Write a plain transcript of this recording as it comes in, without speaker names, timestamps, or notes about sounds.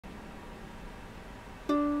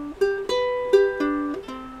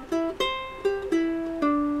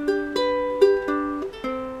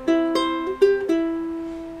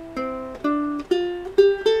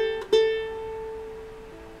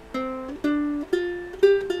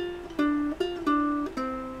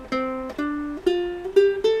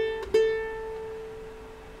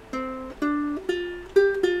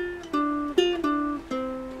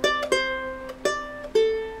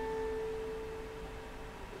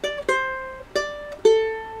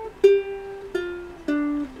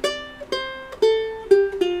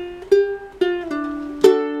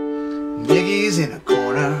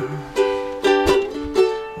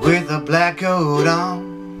coat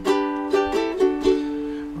on,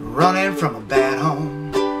 running from a bad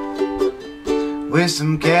home with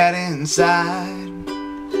some cat inside.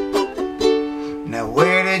 Now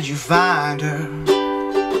where did you find her?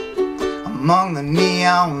 Among the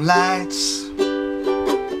neon lights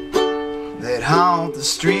that haunt the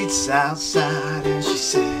streets outside. And she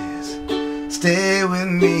says, stay with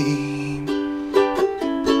me,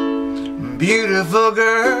 beautiful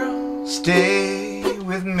girl, stay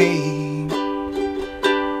with me,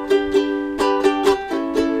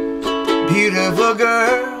 beautiful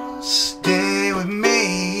girl, stay with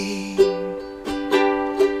me.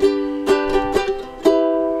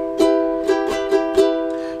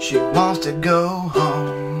 She wants to go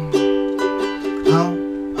home,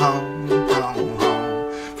 home, home, home,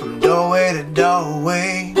 home, from doorway to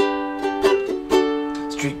doorway,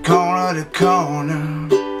 street corner to corner,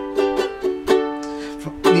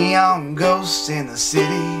 from neon ghosts in the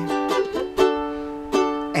city.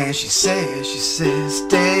 And she says,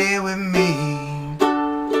 stay with me,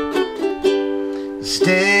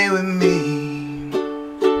 stay with me.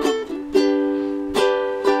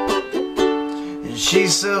 And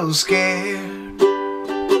she's so scared,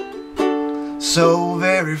 so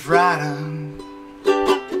very frightened,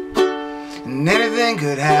 and anything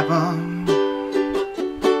could happen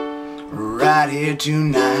right here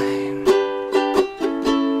tonight.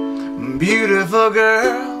 Beautiful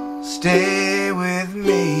girl, stay with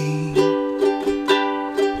me,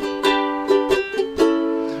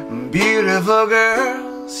 beautiful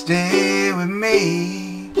girl, stay with me.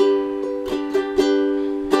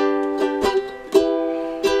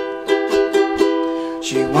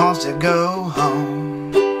 She wants to go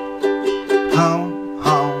home, home,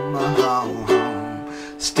 home, home, home.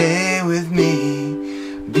 Stay with me,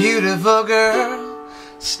 beautiful girl,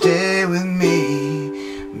 stay with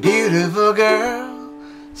me, beautiful girl,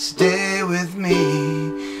 stay with me,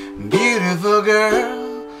 beautiful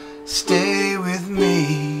girl, stay with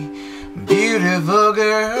me, beautiful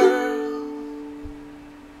girl.